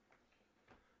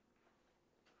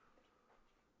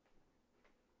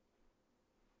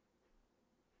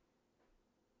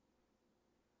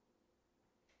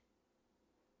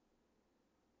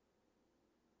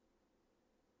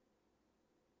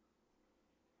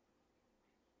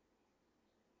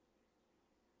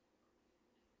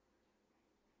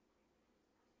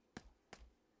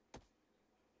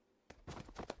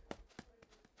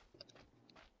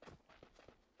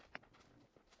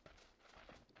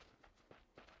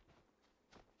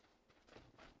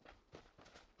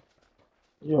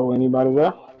 Yo, anybody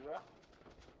there?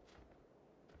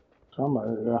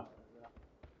 Somebody there.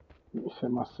 Let me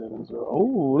set my settings up.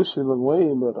 Oh, this should look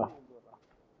way better.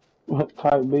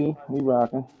 Type B, we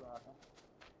rocking.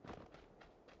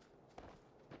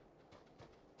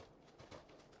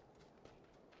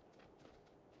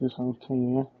 This one's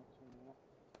 10,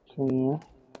 10,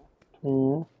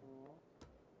 10.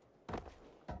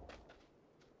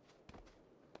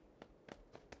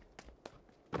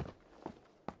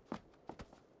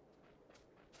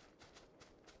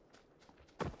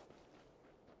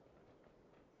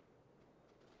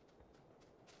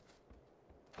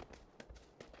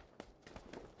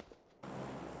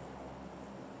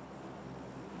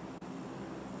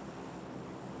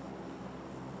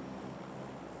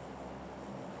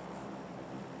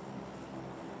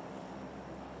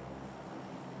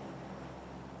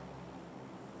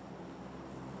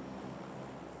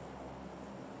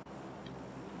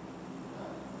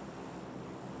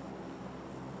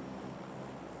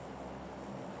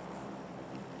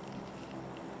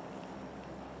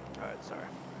 Alright, sorry.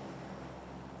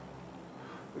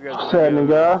 Setting,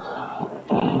 guys.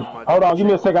 Hold on, give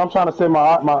me a second. I'm trying to set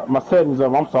my settings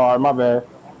up. I'm sorry, my bad.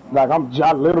 Like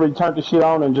I literally turned the shit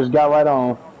on and just got right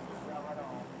on.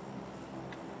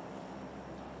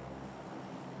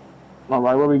 All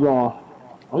right, where we going?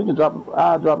 We can drop.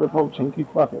 I'll drop it for Chinky.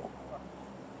 Fuck it.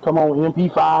 Come on,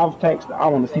 MP5 text. I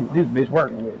want to see what this bitch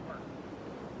working with.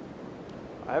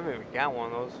 I haven't even got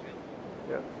one of those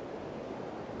yet.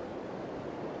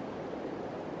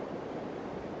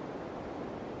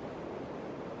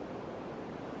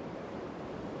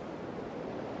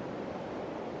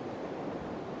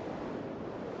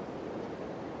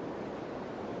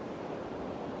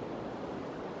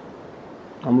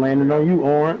 I'm landing on you,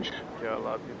 Orange. Yeah, a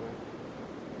lot of people.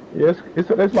 Yes,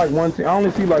 it's like one team. I only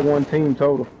see like one team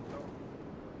total.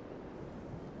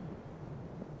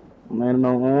 I'm landing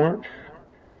on Orange.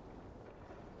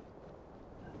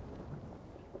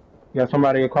 Got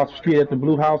somebody across the street at the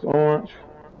blue house, Orange.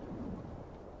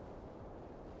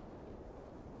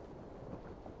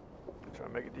 Trying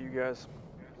to make it to you guys.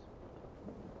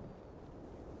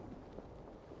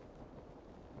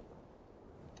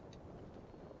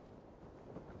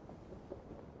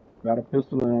 Got a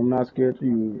pistol and I'm not scared to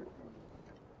use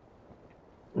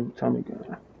it. Tommy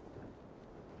gun.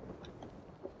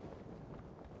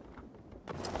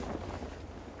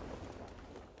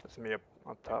 That's me up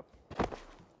top.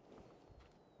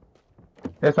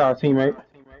 That's our teammate.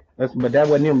 But that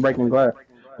wasn't him breaking glass.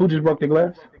 Who just broke the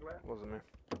glass? Wasn't me.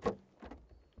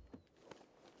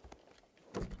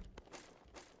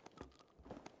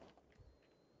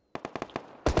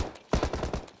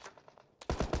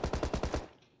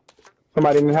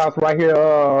 Somebody in the house right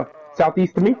here,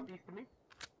 southeast of me.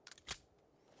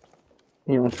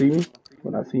 He don't see me,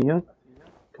 but I see him.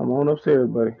 Come on upstairs,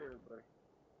 buddy.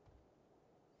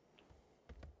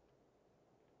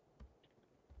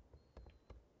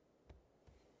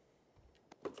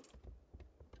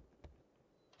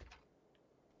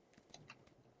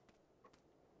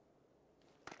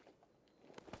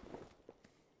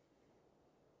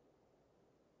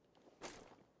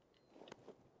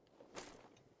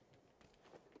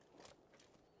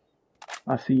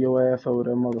 I see your ass over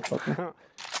there, motherfucker.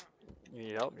 You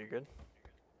need help? You good?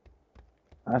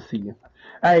 I see you.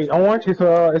 Hey, Orange, it's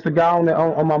a guy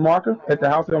on my marker at the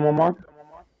house on my marker.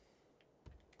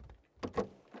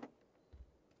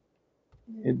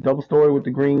 It's double story with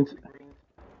the greens.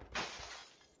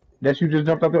 That you just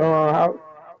jumped out the house?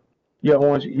 Yeah,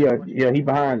 Orange. Yeah. He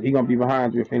behind. He gonna be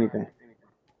behind you if anything.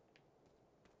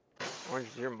 Orange,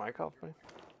 is your mic off, man?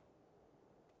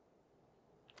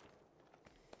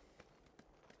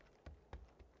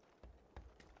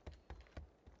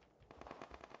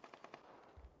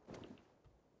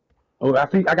 Oh, I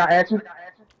see. I got action.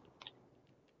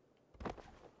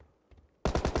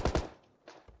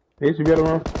 This you better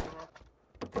run.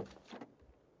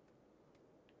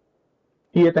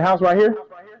 He at the house right here.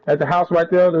 At the house right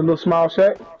there, the little small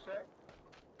shack.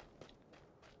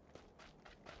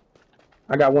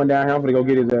 I got one down here. I'm gonna go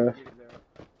get his ass.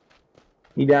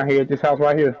 He down here at this house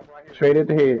right here. Straight at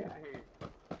the head.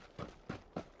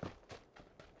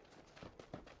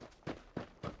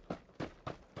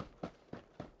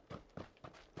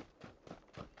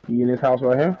 He in this house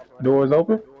right here. Door is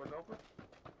open.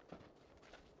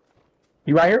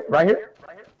 He right here? Right here?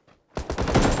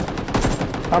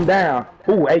 I'm down.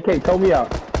 Ooh, AK, told me out.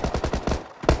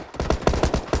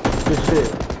 Good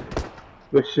shit.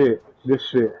 Good shit. Good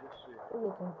shit.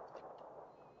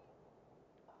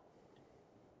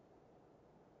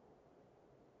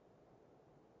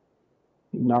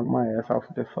 He knocked my ass off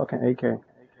with that fucking AK.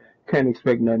 Can't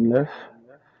expect nothing less.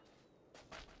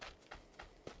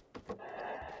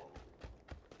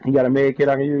 You got a med kit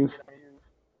I can use?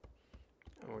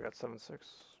 And we got 7.6.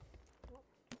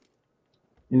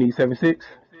 You need 7.6?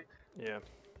 Yeah.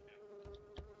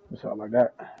 That's all I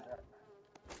got.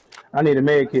 I need a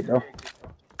med kit though.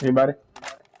 Anybody?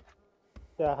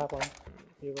 Yeah, I have one.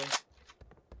 You go.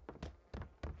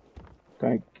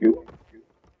 Thank you.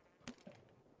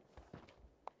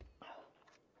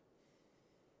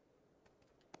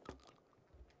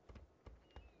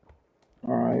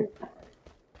 Alright.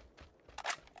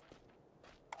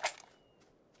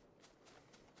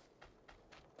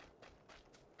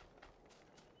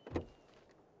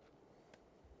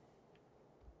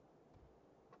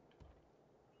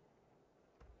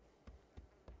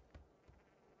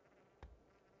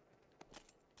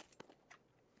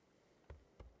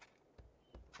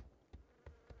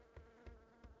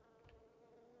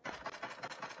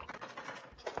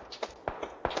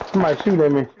 Somebody shoot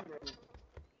at me.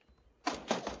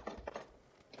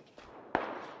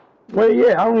 Where he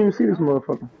at? I don't even see this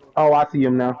motherfucker. Oh, I see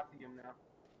him now.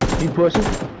 He pushing.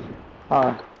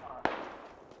 Alright.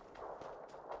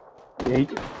 Yeah, he...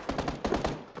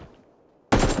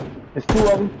 There's two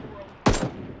of them.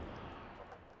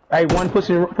 Hey, one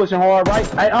pushing hard right.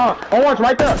 Hey, Orange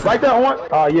right there, Orange.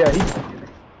 Oh yeah, he.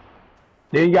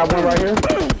 Then you got one right here.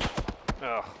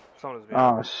 Oh, someone's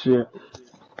behind. Oh shit.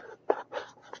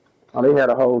 Oh, they had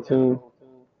a whole team.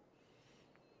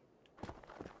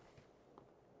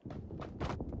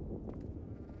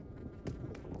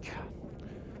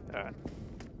 Alright.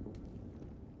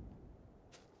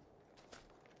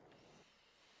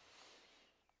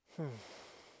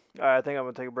 Alright, I think I'm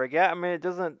gonna take a break. Yeah, I mean, it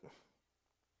doesn't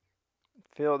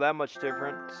feel that much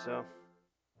different, so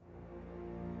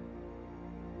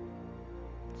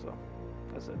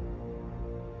that's it.